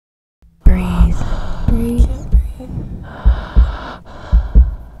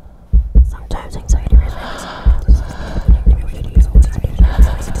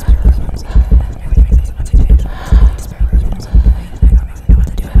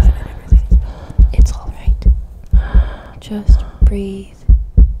Just breathe.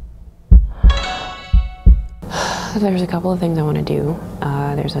 There's a couple of things I want to do.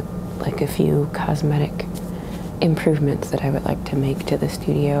 There's a few cosmetic improvements that I would like to make to the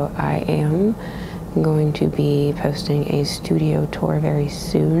studio. I am going to be posting a studio tour very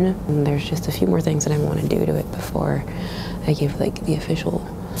soon. And there's just a few more things that I want to do to it before I give like the official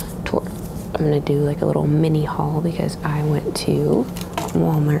tour. I'm gonna do like a little mini haul because I went to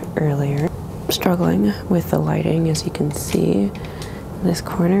Walmart earlier. I'm struggling with the lighting, as you can see. This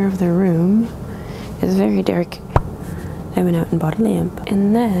corner of the room is very dark. I went out and bought a lamp.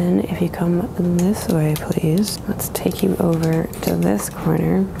 And then if you come this way, please, let's take you over to this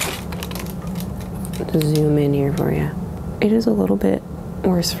corner. Zoom in here for you. It is a little bit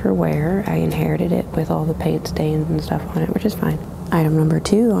worse for wear. I inherited it with all the paint stains and stuff on it, which is fine. Item number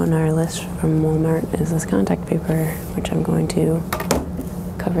 2 on our list from Walmart is this contact paper, which I'm going to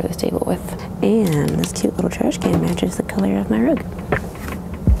cover this table with. And this cute little trash can matches the color of my rug.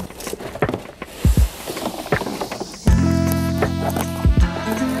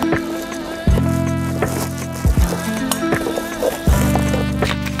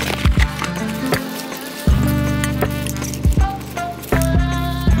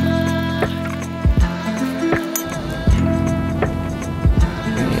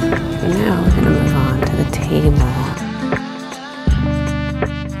 Now we're going to move on to the table.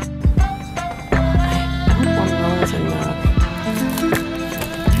 One roll is enough.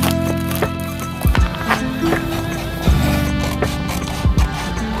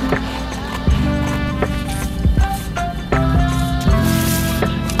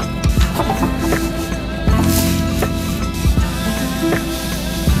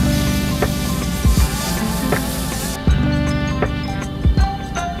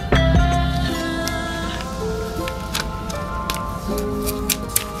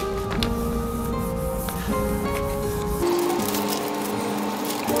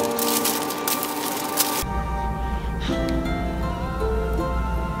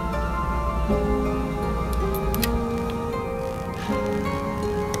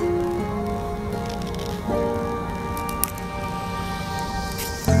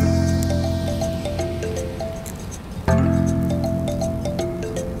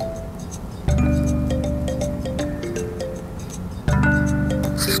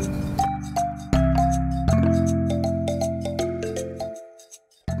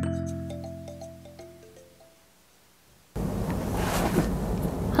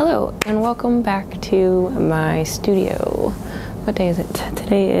 Hello and welcome back to my studio. What day is it?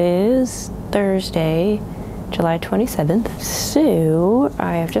 Today is Thursday, July 27th. So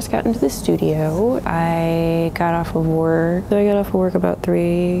I have just gotten to the studio. I got off of work. I got off of work about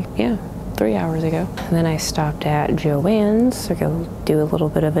 3 hours ago. And then I stopped at Joann's to go do a little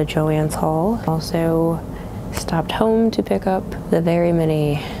bit of a Joann's haul. Also stopped home to pick up the very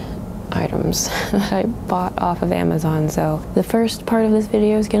many items that I bought off of Amazon. So the first part of this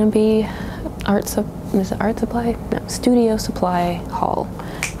video is going to be studio supply haul.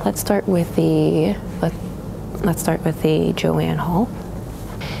 Let's start with the Joann haul.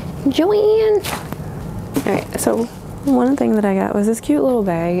 Joann. All right, so one thing that I got was this cute little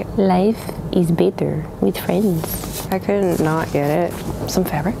bag. Life is better with friends. I could not get it. Some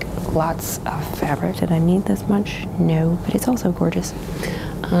fabric, lots of fabric. Did I need this much? No, but it's also gorgeous.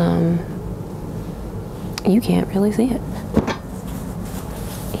 You can't really see it.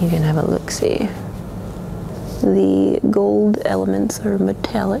 You can have a look-see. The gold elements are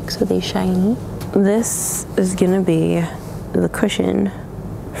metallic, so they shiny. This is gonna be the cushion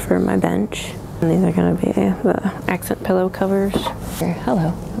for my bench. And these are gonna be the accent pillow covers.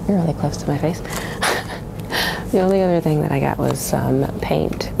 Hello, you're really close to my face. The only other thing that I got was some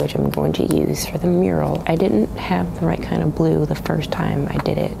paint, which I'm going to use for the mural. I didn't have the right kind of blue the first time I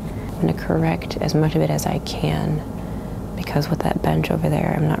did it. I'm gonna correct as much of it as I can because with that bench over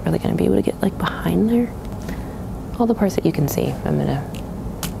there, I'm not really gonna be able to get like behind there. All the parts that you can see, I'm gonna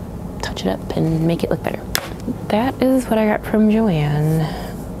touch it up and make it look better. That is what I got from Joann.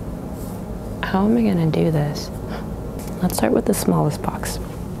 How am I gonna do this? Let's start with the smallest box.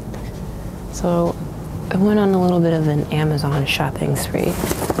 So I went on a little bit of an Amazon shopping spree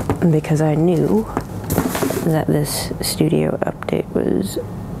because I knew that this studio update was,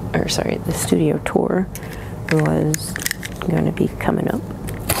 or sorry, the studio tour was going to be coming up.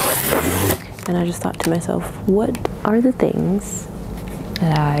 And I just thought to myself, what are the things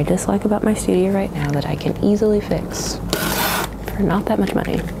that I dislike about my studio right now that I can easily fix for not that much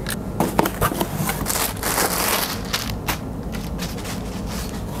money?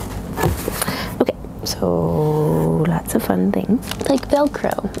 Okay, so lots of fun things like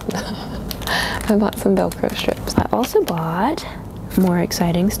Velcro. I bought some Velcro strips. I also bought more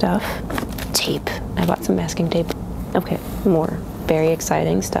exciting stuff. Tape. I bought some masking tape. Okay, more very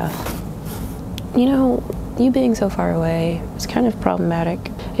exciting stuff. You know, you being so far away is kind of problematic.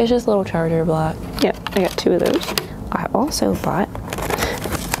 It's just a little charger block. Yep, I got 2 of those. I also bought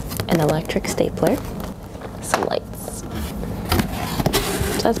an electric stapler, some lights.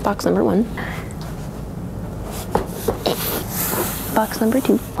 So that's box number 1. Box number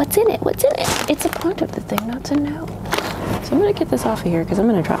 2. What's in it? What's in it? It's a part of the thing not to know. So I'm gonna get this off of here because I'm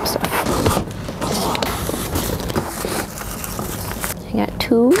gonna drop stuff. I got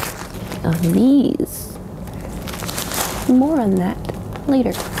 2 of these. More on that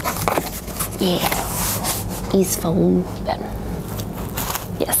later. Yeah. Ease phone pen.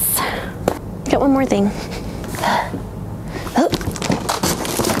 Yes. Got one more thing. Oh.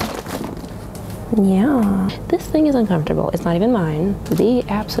 Yeah. This thing is uncomfortable. It's not even mine. The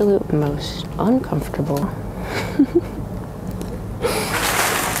absolute most uncomfortable.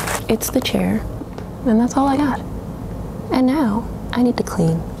 It's the chair. And that's all I got. And now I need to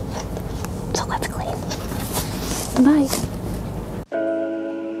clean. So let's clean. Bye.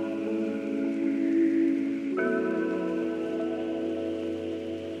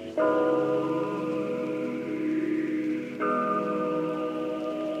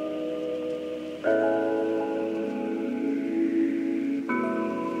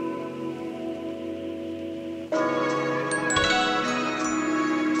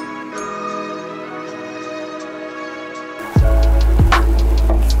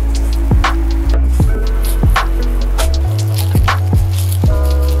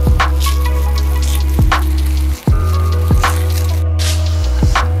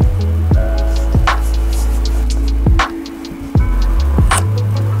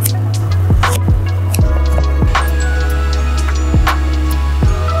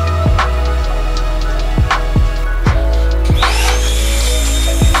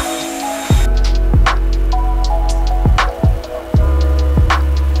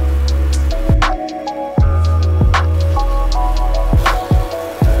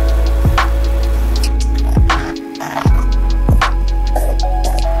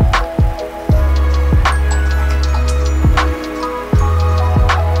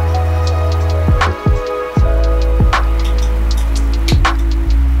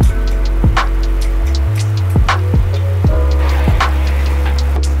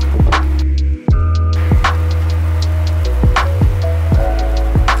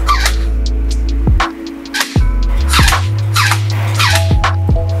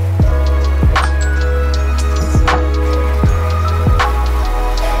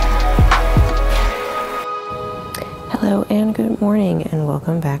 Hello and good morning and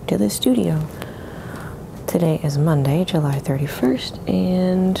welcome back to the studio. Today is Monday, July 31st,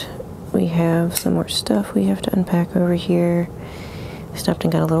 and we have some more stuff we have to unpack over here. We stopped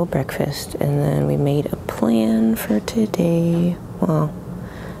and got a little breakfast, and then we made a plan for today. Well,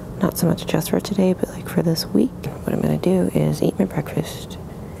 not so much just for today, but like for this week. What I'm gonna do is eat my breakfast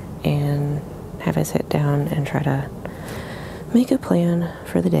and have I sit down and try to make a plan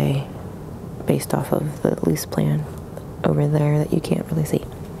for the day based off of the loose plan over there that you can't really see.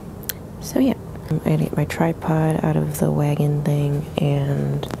 So yeah, I'm gonna get my tripod out of the wagon thing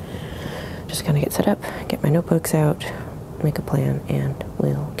and just kind of get set up, get my notebooks out, make a plan, and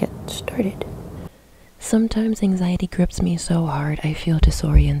we'll get started. Sometimes anxiety grips me so hard I feel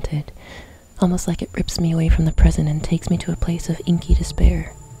disoriented, almost like it rips me away from the present and takes me to a place of inky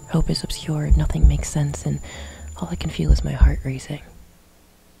despair. Hope is obscured, nothing makes sense, and all I can feel is my heart racing.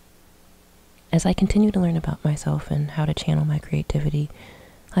 As I continue to learn about myself and how to channel my creativity,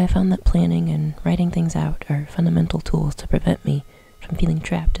 I have found that planning and writing things out are fundamental tools to prevent me from feeling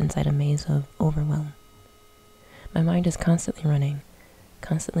trapped inside a maze of overwhelm. My mind is constantly running,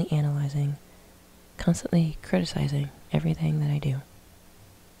 constantly analyzing, constantly criticizing everything that I do.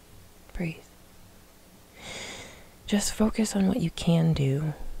 Breathe. Just focus on what you can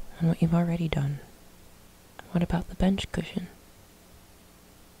do, on what you've already done. What about the bench cushion?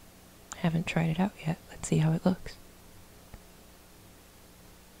 Haven't tried it out yet. Let's see how it looks.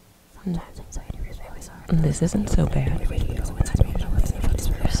 This isn't so bad. There's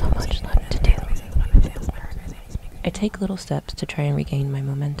so much left to do. I take little steps to try and regain my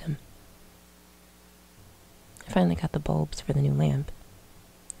momentum. I finally got the bulbs for the new lamp.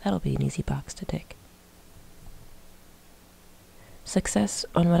 That'll be an easy box to tick. Success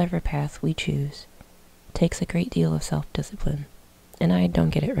on whatever path we choose takes a great deal of self-discipline. And I don't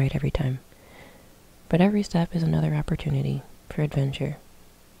get it right every time. But every step is another opportunity for adventure,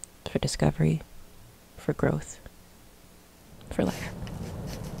 for discovery, for growth, for life.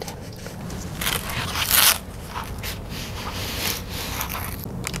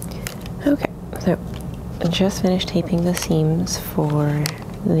 just finished taping the seams for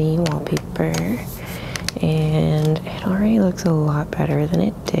the wallpaper, and it already looks a lot better than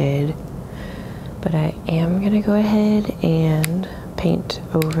it did, but I am gonna go ahead and paint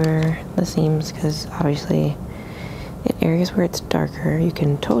over the seams because obviously in areas where it's darker you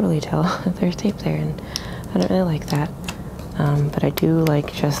can totally tell that there's tape there, and I don't really like that, but I do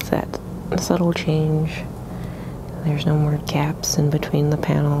like just that subtle change. There's no more gaps in between the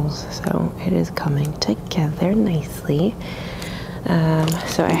panels, so it is coming together nicely.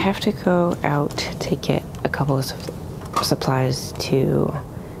 So I have to go out to get a couple of supplies to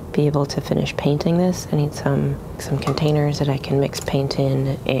be able to finish painting this. I need some containers that I can mix paint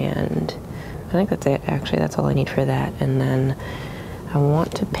in, and I think that's it. Actually, that's all I need for that. And then I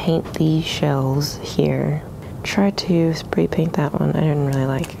want to paint these shells here. Tried to spray paint that one. I didn't really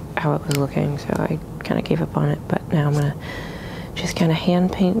like how it was looking, so I kind of gave up on it, but now I'm gonna just kind of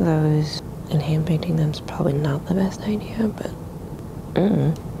hand paint those, and hand painting them is probably not the best idea, but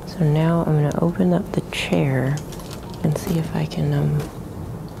So now I'm gonna open up the chair and see if I can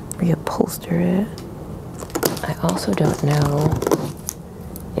reupholster it. I also don't know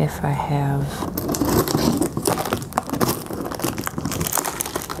if I have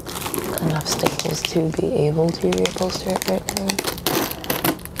enough staples to be able to reupholster it right now.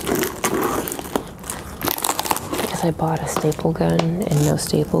 I bought a staple gun and no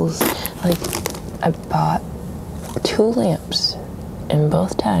staples. Like, I bought 2 lamps, and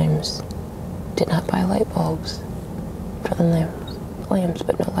both times did not buy light bulbs for the lamps,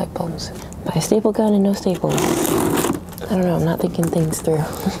 but no light bulbs. Buy a staple gun and no staples. I don't know, I'm not thinking things through.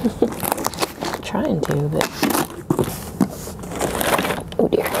 I'm trying to, but oh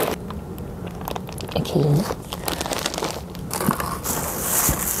dear. Okay.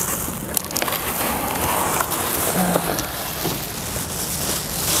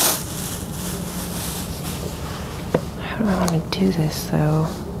 Do this though,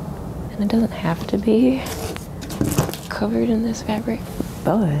 and it doesn't have to be covered in this fabric,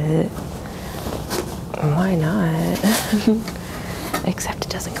 but why not? Except it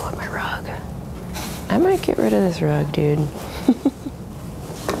doesn't go on my rug. I might get rid of this rug, dude.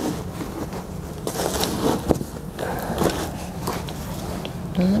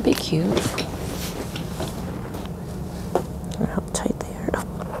 Wouldn't that be cute? How tight they are.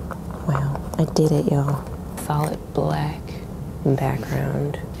 Wow, I did it, y'all. Solid black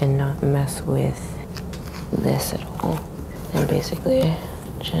background and not mess with this at all, and basically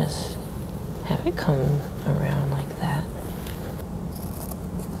just have it come around like that.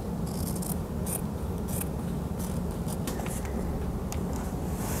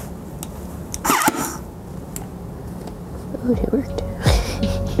 Ooh, it worked.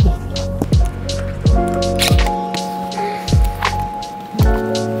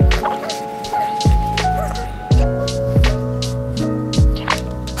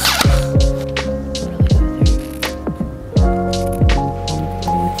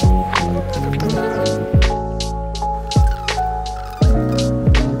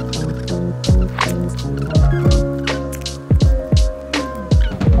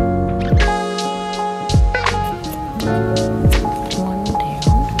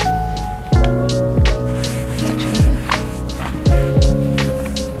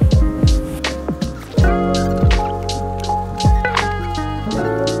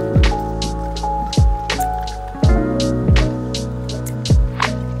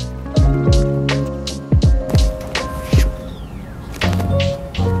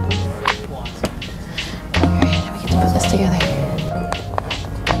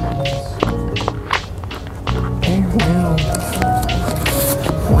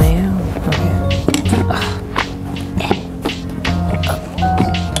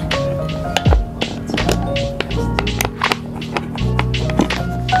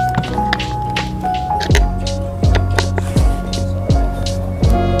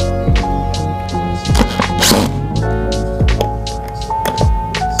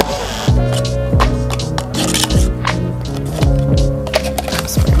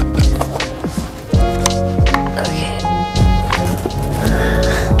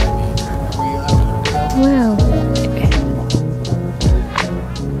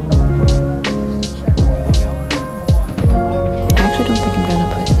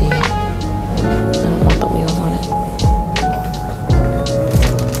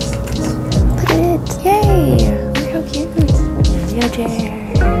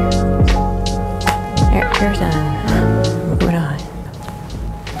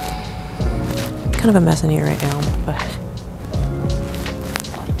 Kind of a mess in here right now, but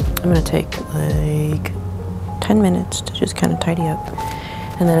I'm gonna take like 10 minutes to just kind of tidy up.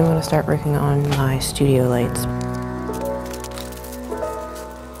 And then I'm going to start working on my studio lights.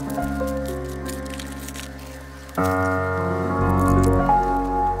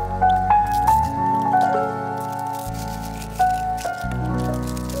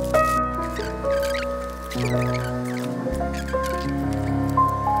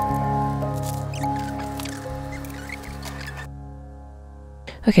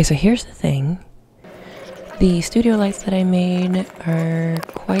 Okay, so here's the thing. The studio lights that I made are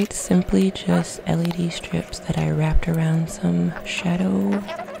quite simply just LED strips that I wrapped around some shadow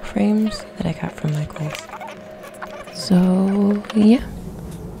frames that I got from Michael's. So, yeah.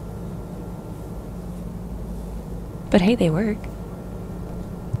 But hey, they work.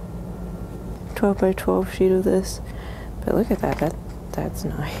 12 by 12 sheet of this. But look at that, that's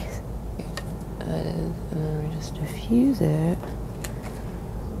nice. And then we just diffuse it.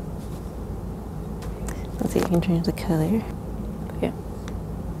 Let's see if I can change the color. Yeah.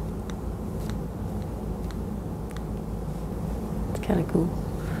 It's kind of cool.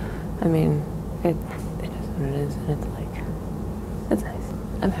 I mean, it is what it is, and it's like, it's nice.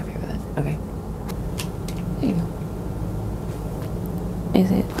 I'm happy with it. Okay. There you go. Is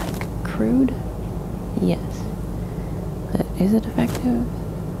it like crude? Yes. But is it effective?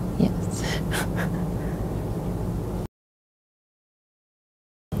 Yes.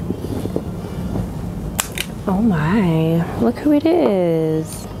 Oh my, look who it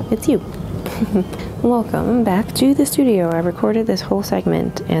is. It's you. Welcome back to the studio. I recorded this whole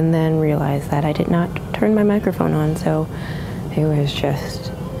segment and then realized that I did not turn my microphone on, so it was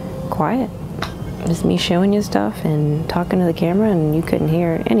just quiet. Just me showing you stuff and talking to the camera, and you couldn't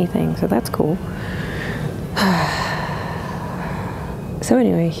hear anything, so that's cool. So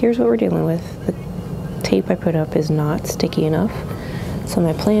anyway, here's what we're dealing with. The tape I put up is not sticky enough, so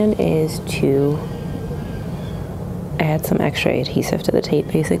my plan is to add some extra adhesive to the tape,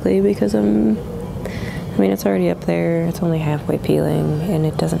 basically, because I mean, it's already up there, it's only halfway peeling, and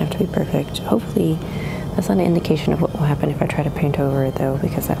it doesn't have to be perfect. Hopefully, that's not an indication of what will happen if I try to paint over it, though,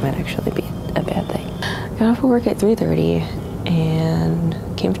 because that might actually be a bad thing. Got off of work at 3:30 and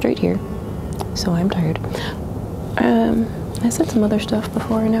came straight here, so I'm tired. I said some other stuff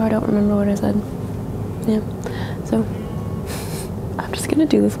before, and now I don't remember what I said. Yeah, so I'm just gonna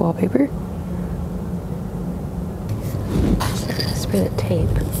do this wallpaper. Spray the tape.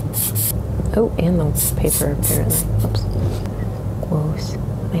 Oh, and the paper, apparently. Oops. Gross.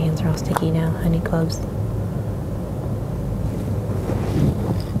 My hands are all sticky now. I need gloves.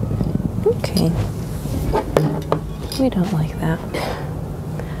 Okay. We don't like that.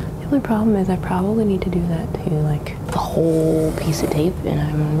 The only problem is I probably need to do that to, like, the whole piece of tape, and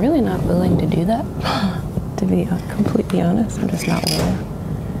I'm really not willing to do that. To be completely honest, I'm just not willing.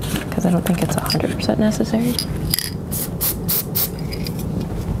 Because I don't think it's 100% necessary.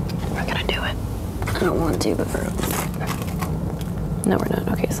 I don't want to, but no, we're not.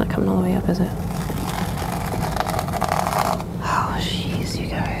 Okay, it's not coming all the way up, is it? Oh, jeez, you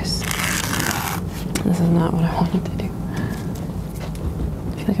guys. This is not what I wanted to do.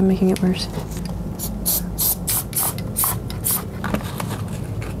 I feel like I'm making it worse.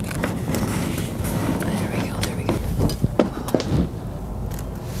 There we go, there we go.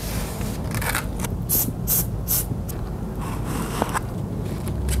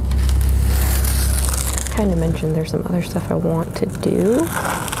 I kind of mentioned there's some other stuff I want to do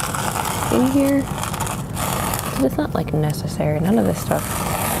in here, but it's not like necessary. None of this stuff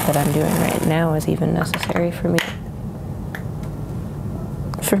that I'm doing right now is even necessary for me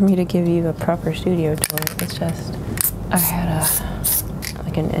to give you a proper studio tour. It's just I had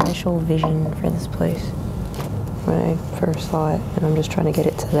like an initial vision for this place when I first saw it, and I'm just trying to get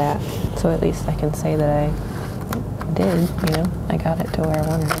it to that, so at least I can say that I did, you know, I got it to where I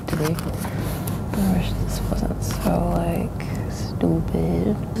wanted it to be. I wish this wasn't so, like,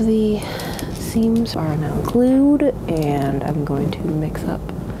 stupid. The seams are now glued, and I'm going to mix up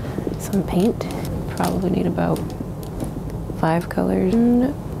some paint. Probably need about 5 colors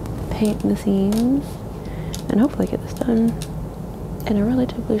and paint the seams, and hopefully get this done in a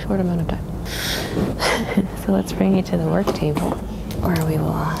relatively short amount of time. So let's bring you to the work table, where we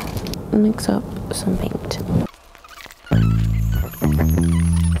will mix up some paint.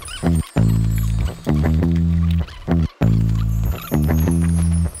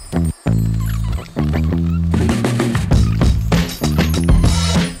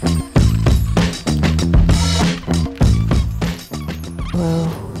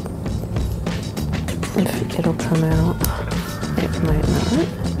 If it'll come out, it might not.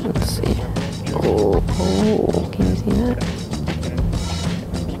 Let's see. Oh, can you see that?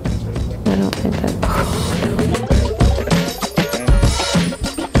 I don't think that.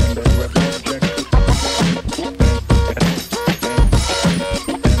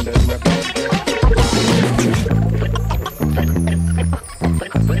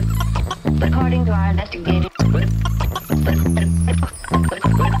 to our investigators.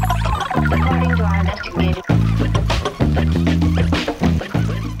 According to our investigators.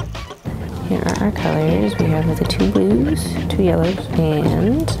 Here are our colors. We have the 2 blues, 2 yellows,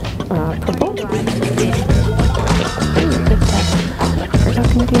 and purple. For our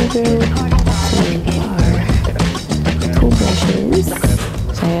computer, our tool brushes.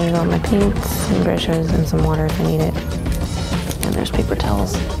 So I added all my paints and brushes and some water if I need it. And there's paper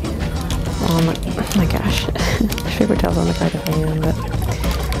towels. Oh my gosh. There's paper towels on the card if I need them, but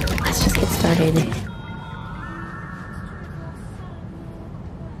let's just get started.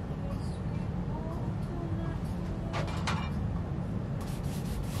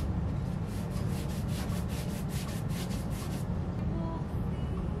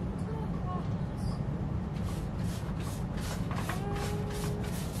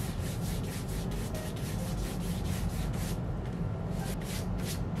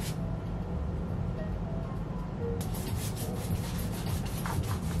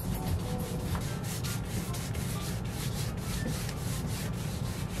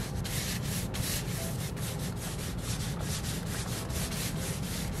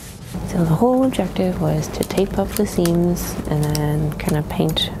 So the whole objective was to tape up the seams and then kind of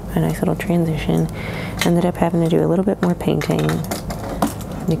paint a nice little transition. Ended up having to do a little bit more painting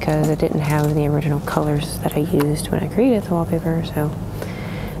because I didn't have the original colors that I used when I created the wallpaper, so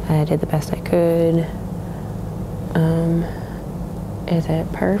I did the best I could. Is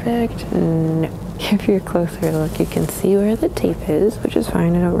it perfect? No. If you're closer look, you can see where the tape is, which is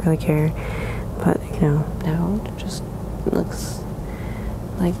fine, I don't really care. But, you know, now it just looks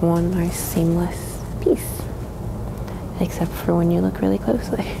like one nice seamless piece, except for when you look really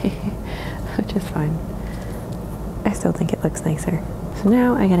closely, which is fine. I still think it looks nicer. So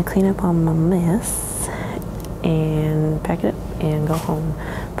now I gotta clean up all my mess and pack it up and go home.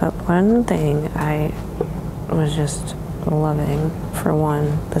 But one thing I was just loving, for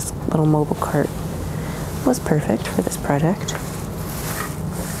one, this little mobile cart was perfect for this project.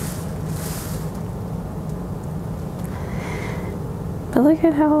 But look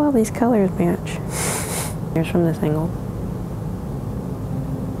at how all these colors match. Here's from this angle.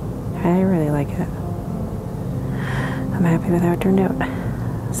 I really like it. I'm happy with how it turned out.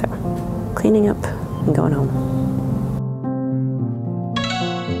 So, cleaning up and going home.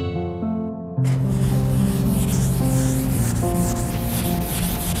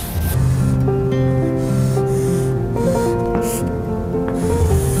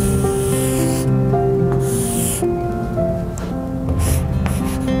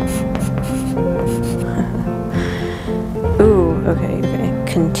 Okay.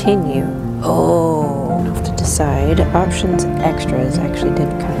 Continue. Oh, I have to decide. Options, extras. Actually did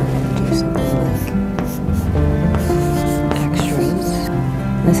kind of do something like extras.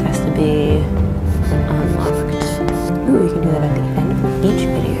 This has to be unlocked. Ooh, you can do that at the end of each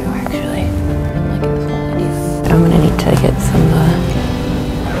video, actually. I'm liking this whole idea. I'm gonna need to get some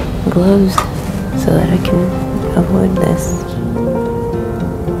gloves so that I can avoid this.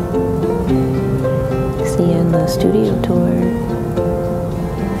 See you in the studio tour.